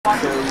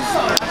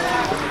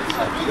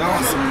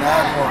on some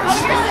mad more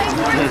shit.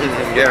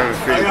 Yeah, I'm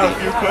pretty I got a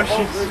few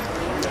questions.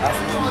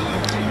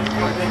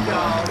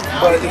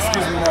 But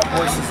excuse me, my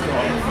voice is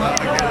gone.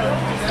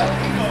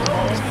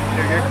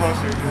 Yeah, get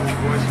closer to your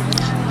voice.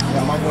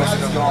 Yeah, my voice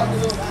is gone.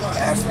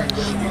 Ask me.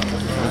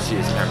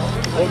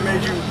 What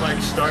made you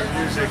like start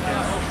music and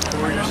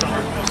who were some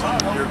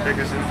of your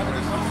biggest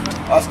influences?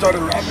 I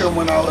started rapping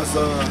when I was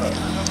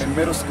in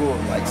middle school,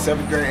 like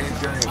 7th grade, 8th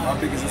grade. My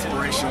biggest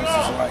inspiration was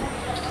just like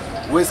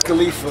Wiz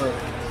Khalifa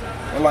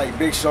and like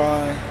Big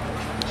Sean,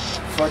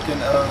 fucking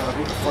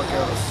who the fuck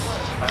else?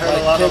 I heard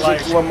a lot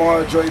Kendrick of like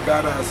Lamar, Joey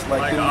Badass,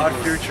 like Odd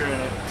Future in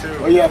it too.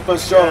 Oh yeah, for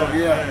sure,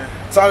 yeah.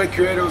 Tyler the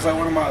Creator was like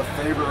one of my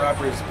favorite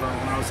rappers, bro,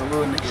 when I was a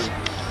little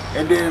nigga.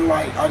 And then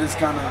like I just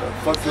kind of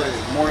fucked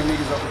with more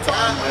niggas at the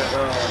time,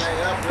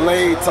 like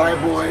Blade,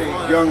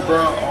 Tyboy, Young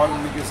Bro, all the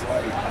niggas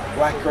like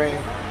Black Cray.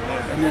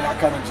 And then I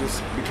kind of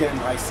just became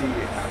HighCee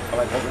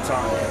like over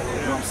time.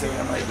 You know what I'm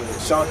saying? Like,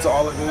 shout out to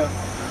all of them.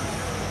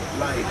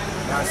 Like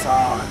that's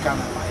how I kind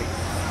of like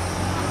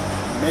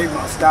made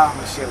my style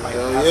and shit. Like,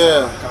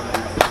 yeah. Kind of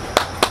like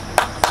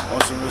on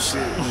some real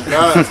shit.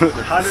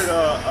 How did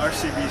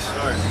RCB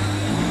start?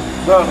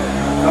 Bro,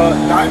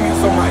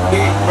 Diamonds on my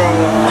dick, bro.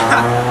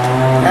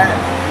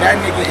 That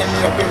nigga hit me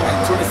up in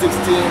like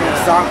 2016 on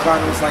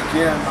SoundCloud. It was like,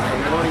 yeah,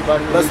 like,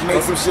 let's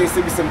make some shit,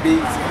 send me some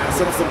beats. I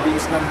sent him some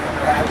beats, nothing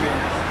ever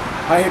happened.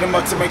 I hit him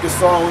up to make a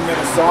song, we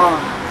made a song.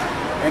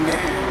 And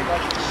then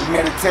we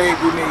made a tape,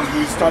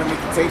 we started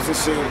making tapes and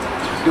shit,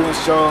 doing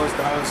shows.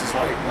 That was just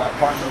like my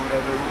partner or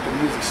whatever with the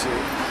music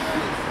shit.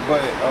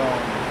 But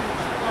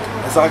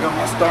that's how I got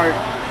my start.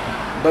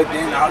 But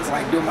then I was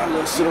like doing my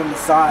little shit on the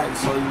side,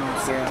 so you know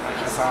what I'm saying? Like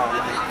that's how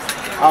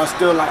I was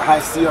still like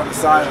HighCee on the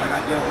side, like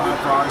I did a lot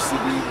for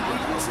RCB, but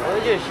then I was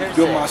like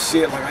doing my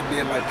shit like I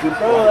did like Pretty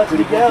Boy,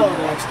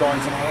 Rock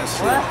Stars and all that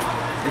shit.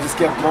 It just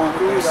kept going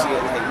with that shit,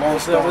 like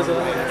Long Star,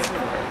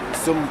 like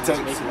so many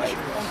tapes. Like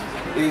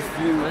if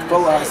you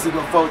follow HighCee, go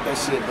follow that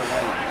shit, but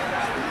like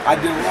I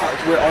did a lot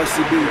with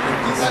RCB,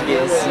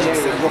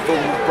 go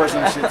follow my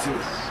personal shit too.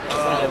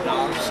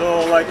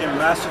 So like in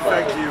Mass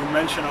Effect, you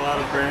mentioned a lot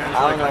of brands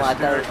like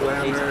Spirit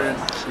Glamour and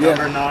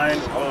Number 9.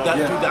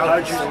 How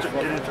did you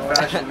get into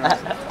fashion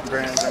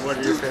brands and what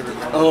are your favorite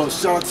brands? Oh,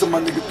 shout out to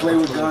my nigga Play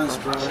With Guns,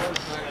 bro.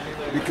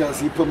 Because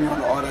he put me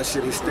on all that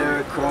shit,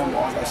 Hysteria, Chrome,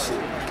 all that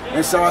shit.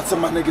 And shout out to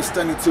my nigga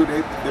Stunning too,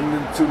 them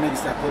two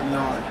niggas that put me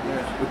on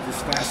with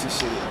this fashion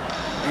shit.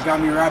 They got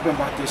me rapping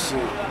about this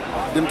shit.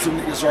 Them two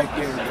niggas right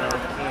there, bro.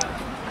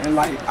 And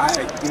like,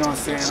 you know what I'm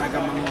saying, I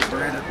got my little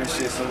brand up and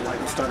shit, so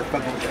like I started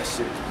fucking with that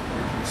shit.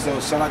 So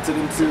shout out to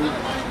them too.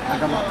 I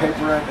got my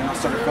paper up and I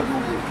started fucking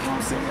with it, you know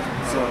what I'm saying?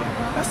 So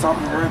that's all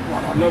I'm rap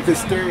on. I love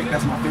Hysteria,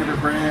 that's my favorite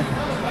brand.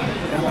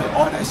 And like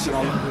all that shit,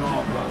 I love it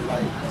all, bro.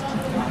 Like, you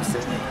know what I'm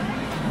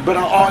saying? But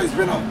I've always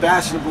been a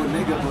fashionable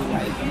nigga, but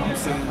like, you know what I'm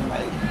saying?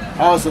 Like,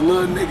 I was a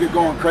little nigga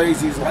going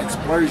crazy, like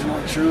splurging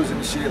on shoes and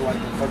shit, like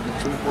fucking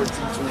 2014,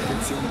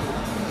 2015.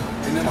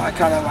 And then I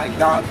kind of like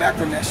dialed back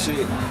from that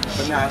shit,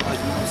 but now like,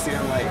 you know what I'm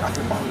saying, like I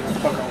can buy whatever the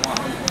fuck I want, I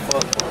don't give a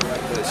fuck, bro.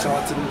 Like, but shout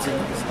out to them two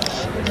niggas.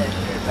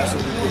 That's what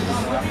we do.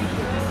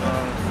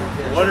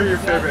 What are your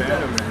favorite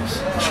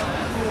animes?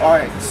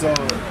 Alright, so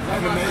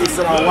animes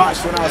that I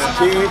watched when I was a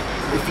kid,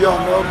 if y'all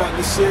know about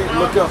this shit,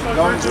 look up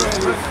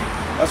Gungrave.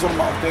 That's one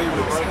of my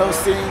favorites.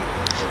 Hellsing,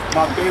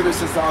 my favorite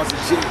since I was a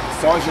kid.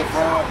 Sergeant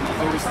Frog, my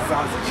favorite since I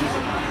was a kid.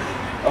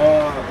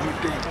 Let me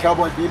think,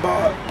 Cowboy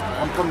Bebop.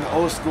 I'm from the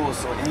old school,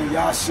 so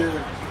Inuyasha.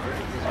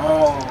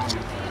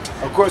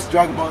 Of course,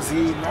 Dragon Ball Z,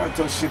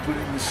 Naruto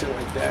Shippuden and shit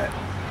like that.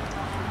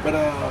 But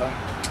let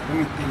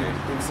me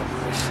think some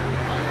of this shit.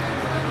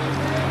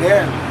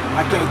 Damn,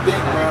 I can't think,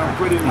 bro. I'm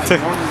pretty like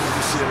normal with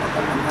this shit. Like,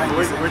 I'm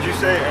a 90s. Would you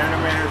say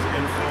anime has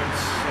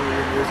influenced some of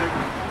your music?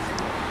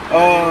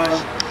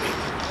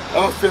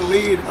 Elfin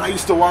Lead, I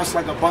used to watch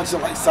like a bunch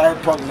of like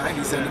cyberpunk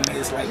 90s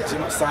animes like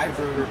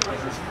Genocyber,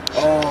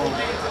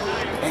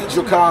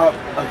 Angel Cop,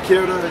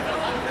 Akira.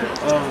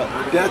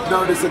 Death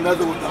Note is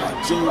another one that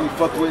I genuinely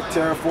fuck with,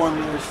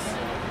 Terraformers.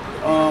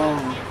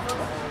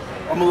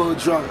 I'm a little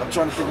drunk, I'm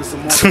trying to think of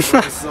some more.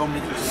 There's so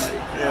many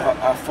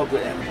I fuck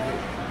with anime.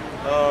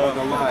 Like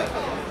a lot.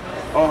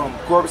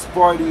 Corpse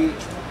Party,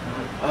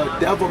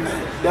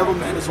 Devilman.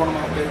 Devilman is one of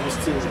my favorites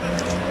too.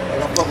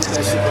 Like I fuck with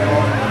that shit a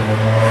lot.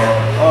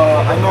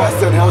 I know I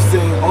said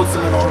Hellsing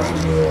Ultimate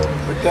already,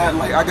 but that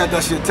like I got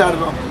that shit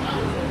tatted on me.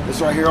 It's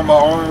right here on my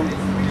arm.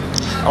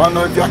 I don't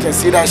know if y'all can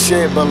see that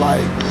shit, but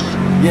like,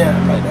 yeah,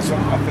 like that's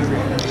one of my favorite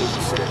animes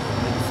and shit.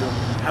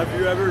 Have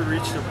you ever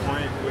reached a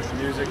point with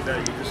music that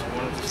you just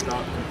wanted to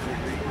stop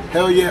completely?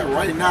 Hell yeah,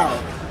 right now.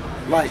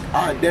 Like,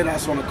 I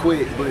deadass want to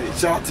quit, but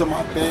shout out to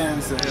my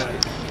fans and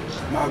like,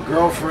 my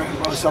girlfriend,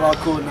 bro. Shout out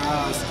Cool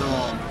Nas,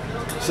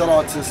 shout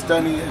out to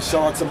Stunny and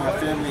shout out to my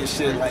family and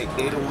shit. Like,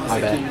 they the ones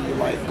that keep me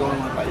like going,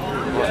 like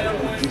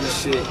do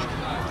this shit.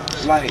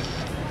 Like,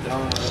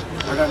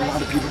 I got a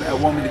lot of people that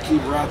want me to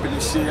keep rapping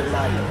and shit.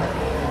 Like,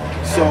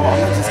 so I'm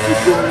gonna just keep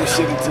doing this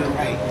shit until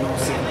like, you know what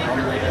I'm saying?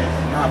 I'm like,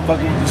 not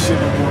fucking with this shit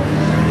anymore.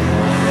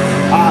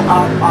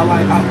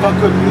 I fuck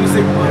with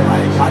music, but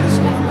like I just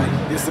wanna like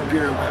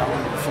disappear. Like I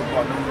don't give a fuck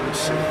about none of this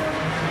shit.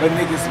 But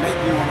niggas make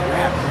me wanna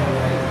rap, bro.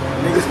 Like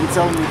niggas be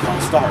telling me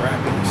don't start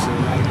rapping and shit.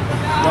 Like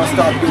don't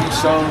start doing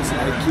shows.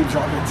 Like keep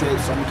dropping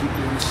tapes. So I'm gonna keep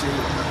doing this shit.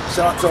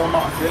 Shout out to all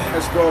my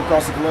fans, bro,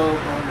 across the globe,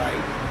 bro.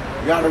 Like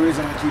y'all the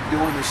reason I keep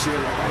doing this shit.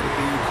 Like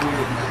everything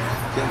cool.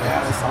 Then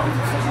that's all the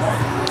fuck about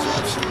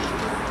this shit.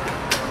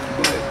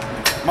 But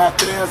my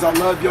fans, I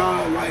love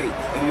y'all, like,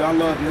 and y'all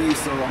love me,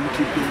 so I'm gonna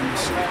keep doing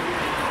this shit.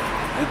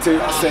 Until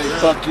y'all say,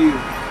 fuck you.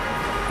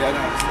 That's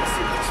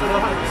it.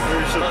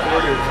 Very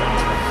supportive.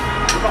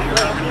 Do you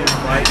have any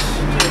advice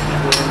to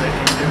people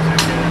making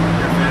music and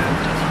your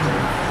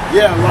fans?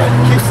 Yeah, like,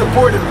 keep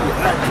supporting me.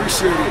 I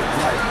appreciate it.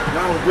 Like,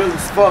 y'all are real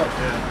as fuck.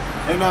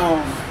 Yeah. And,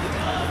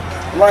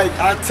 like,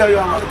 I tell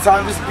y'all all the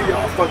time, just be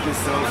y'all fucking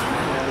selves,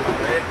 man.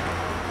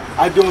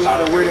 I do a lot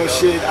of weirdo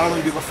shit. I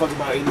don't give a fuck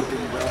about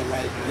anything, bro.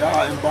 Like,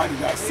 y'all embody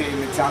that same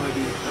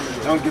mentality.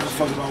 I don't give a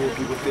fuck about what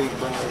people think,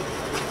 bro.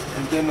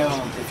 And then,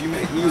 if you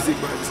make music,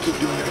 bro, just keep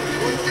doing it.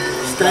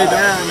 Stay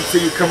down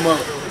until you come up.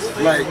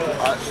 Like,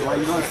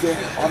 you know what I'm saying?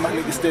 All my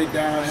niggas stay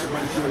down.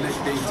 Everybody doing their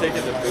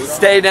thing.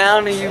 Stay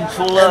down and you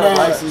pull up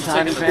like some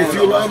tiny fans. If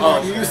you love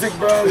my music,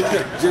 bro,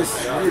 like, just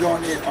read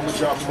on it. I'm gonna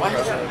drop more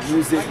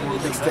music, more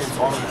mixtapes,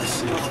 all of that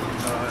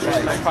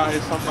shit. Like probably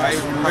somebody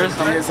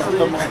years I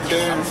put my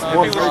fans,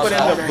 more breaks, all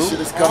that shit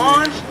is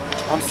coming.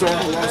 I'm sorry I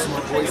lost my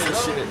voice and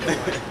shit.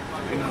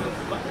 You know,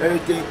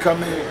 everything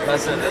coming.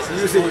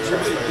 Music,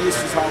 this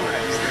is how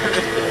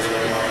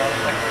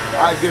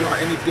I get on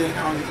anything. I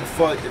don't give a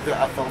fuck if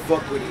I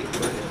fuck with it.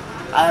 But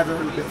I haven't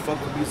really been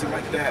fucking with music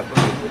like that. But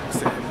you know what I'm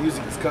saying,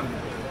 music is coming.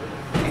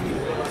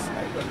 Anyways,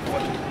 like,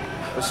 fuck it.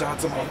 But shout out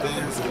to my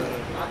fans.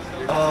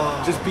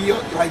 Just be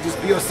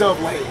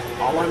yourself. Like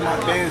all of my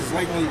fans is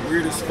like me,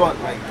 weird as fuck.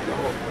 Like yo,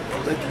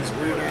 let these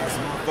weird ass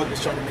motherfuckers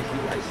trying to make you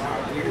like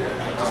weird.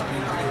 Like just be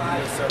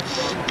yourself.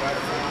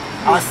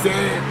 I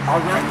said I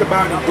rapped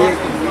about it big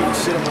and the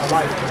shit in my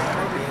life.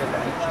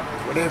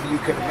 Like, whatever you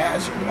could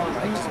imagine.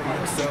 Like just be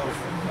yourself.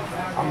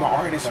 I'm an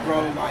artist, bro.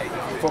 Like, if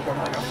you fuck with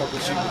me, I fuck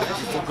with you. If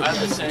you fuck with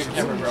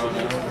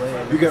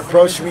me, you can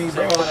approach me,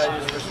 bro.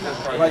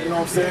 Like, you know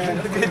what I'm saying?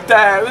 Look at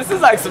that. This is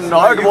like some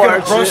Nardwar shit. You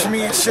can approach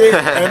me and shit,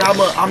 and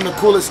I'm the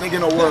coolest nigga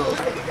in the world.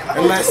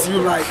 Unless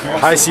you like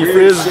HighCee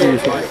frisbee.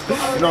 Like,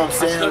 you know what I'm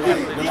saying? Like,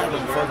 then I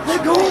don't fuck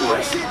with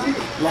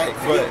you. Like,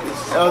 but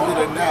other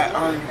than that, I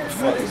don't give a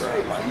fuck, bro.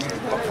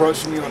 Like,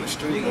 approach me on the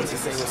street and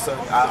just say what's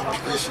up. I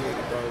appreciate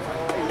it, bro.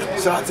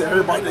 Shout out to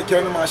everybody that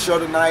came to my show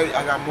tonight.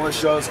 I got more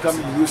shows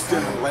coming to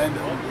Houston, Orlando,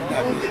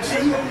 that bitch.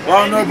 Well, I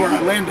don't know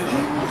about Orlando. I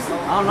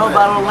don't know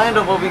about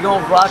Orlando, but we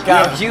gonna rock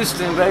out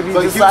Houston, baby,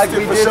 just like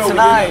we did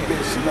tonight.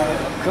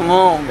 Come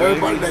on, baby.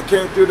 Everybody that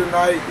came through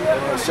tonight,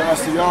 shout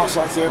out to y'all,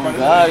 shout out to everybody.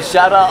 God,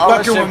 shout out all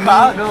of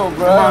Chicago,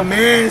 bro. My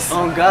mans.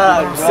 Oh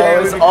God,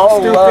 bro, it's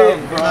all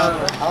love,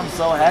 bro. I'm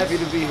so happy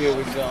to be here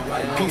with y'all,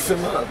 man. Peace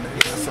and love, man.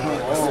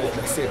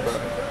 That's it, bro.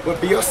 But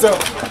be yourself.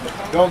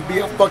 Don't be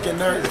a fucking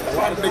nerd. A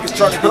lot of niggas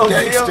trying to be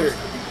gangster.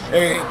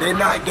 And they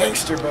not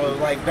gangster, bro.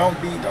 Like, don't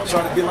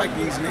try to be like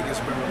these niggas,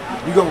 bro.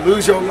 You gonna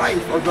lose your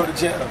life or go to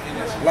jail.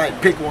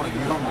 Like, pick one.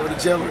 You gonna go to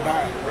jail or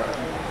die, bro.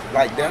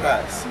 Like, that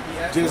ass.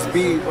 Just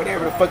be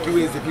whatever the fuck you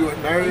is. If you a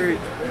nerd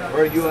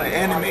or you an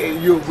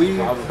anime, you a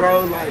weeb,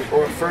 bro, like,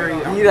 or a furry.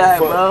 Be that,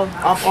 bro.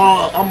 I'm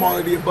all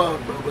of the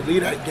above, bro. But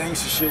leave that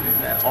gangster shit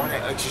and that, all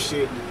that extra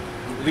shit.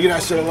 Leave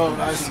that shit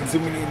alone. I see too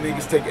many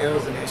niggas take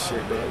L's in that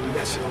shit, bro. Leave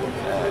that shit alone.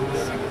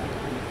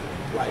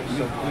 Like,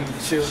 you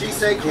chill. She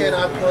said, can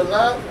I pull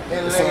up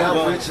and lay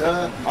out with you?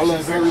 I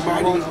love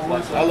everybody.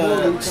 I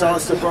love shout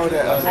out to bro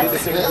that did the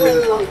same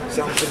thing.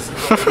 Shout out to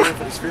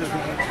this frisbee.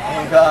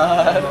 Oh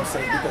God.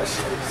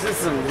 This is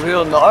some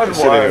real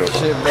Nardwar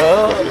shit,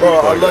 bro. Bro,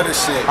 I love this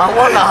shit. I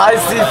want a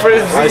HighCee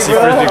frisbee, HighCee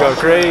frisbee go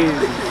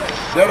crazy.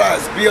 That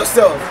ass, be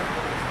yourself.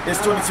 It's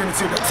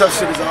 2022, that tough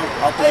shit is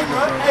out the window,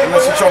 bro.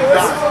 Unless you're trying to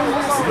die.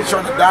 If you're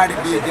trying to die, then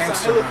be a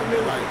gangster, bro.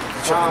 Like, if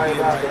you're trying to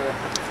be like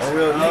a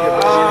real nigga,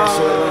 bro.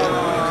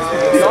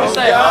 Don't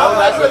say, oh,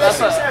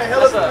 that's a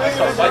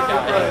white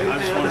guy.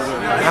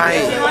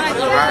 Right.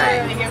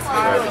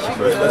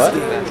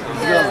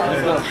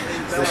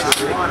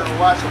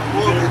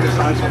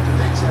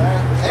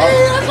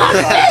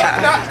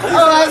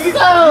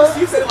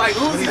 You said like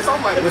Uzi's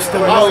something.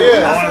 Oh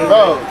yeah,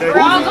 bro. We're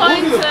all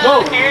going to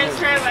Paris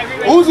trip.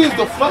 Uzi's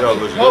the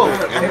fucking goat.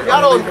 If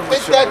y'all don't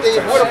think that,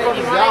 then where the fuck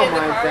is y'all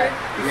mind at?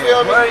 You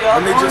feel me?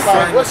 Let me just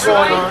say, what's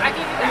going on?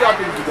 Who y'all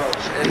think you go?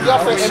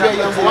 Y'all think NBA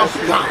young boy?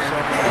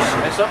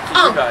 It's up to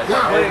you guys.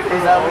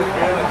 Is that what you're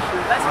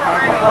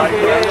doing?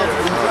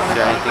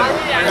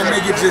 that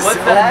nigga just, oh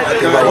my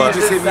God, he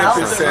just hit me up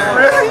and said,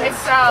 It's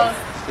so.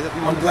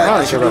 I'm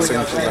glad that you're doing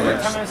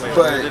things,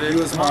 but he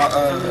was my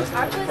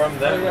From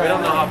them, we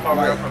don't know how far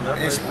we are from them.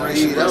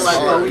 inspiration.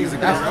 He's a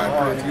good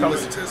rapper. If you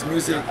listen to his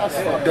music,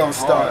 don't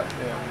stop.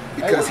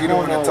 because he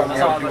don't want to tell me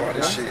how to do all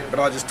this shit. But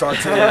I just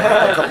talked to him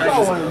a couple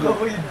days ago,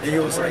 and he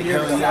was like,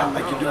 hell yeah,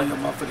 like you're doing your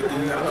motherfucking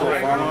thing, you gotta go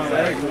follow me,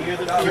 like,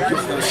 keep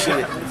doing your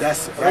shit.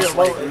 That's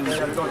like really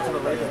good.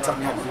 Like, tell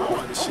me how to do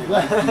all this shit.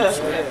 Like,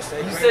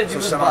 You said you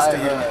was shout out to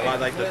him.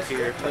 like the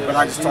pier. But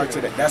I just talked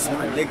to that. That's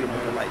my nigga,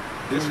 bro. Like,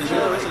 this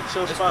nigga,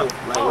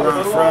 like, where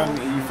I'm from,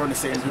 and you from the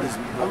same hood as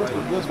me, bro. Like,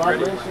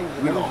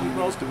 we don't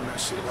always doing that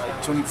shit.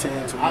 Like,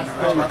 2010,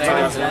 2009.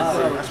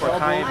 That's what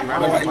Kanye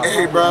Like,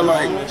 hey, bro,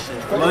 like,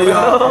 love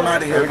y'all. I'm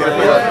out of here, bro.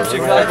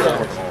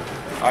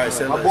 All right,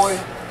 say less.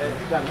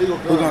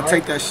 We're gonna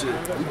take that shit.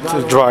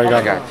 Just dry,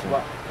 I got you.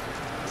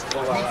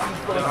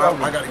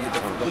 I gotta get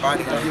the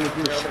body.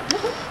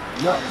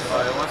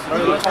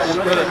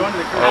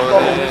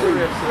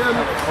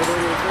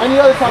 Any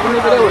other type of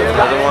nigga they would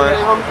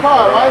have on the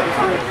car, right?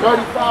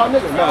 35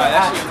 nigga. No,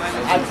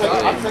 I take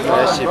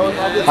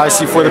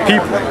HighCee for the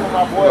people.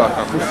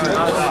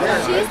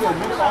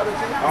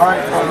 All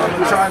right,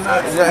 try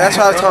not. That's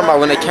what I was talking about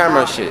when the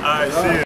camera shit. All right, see ya.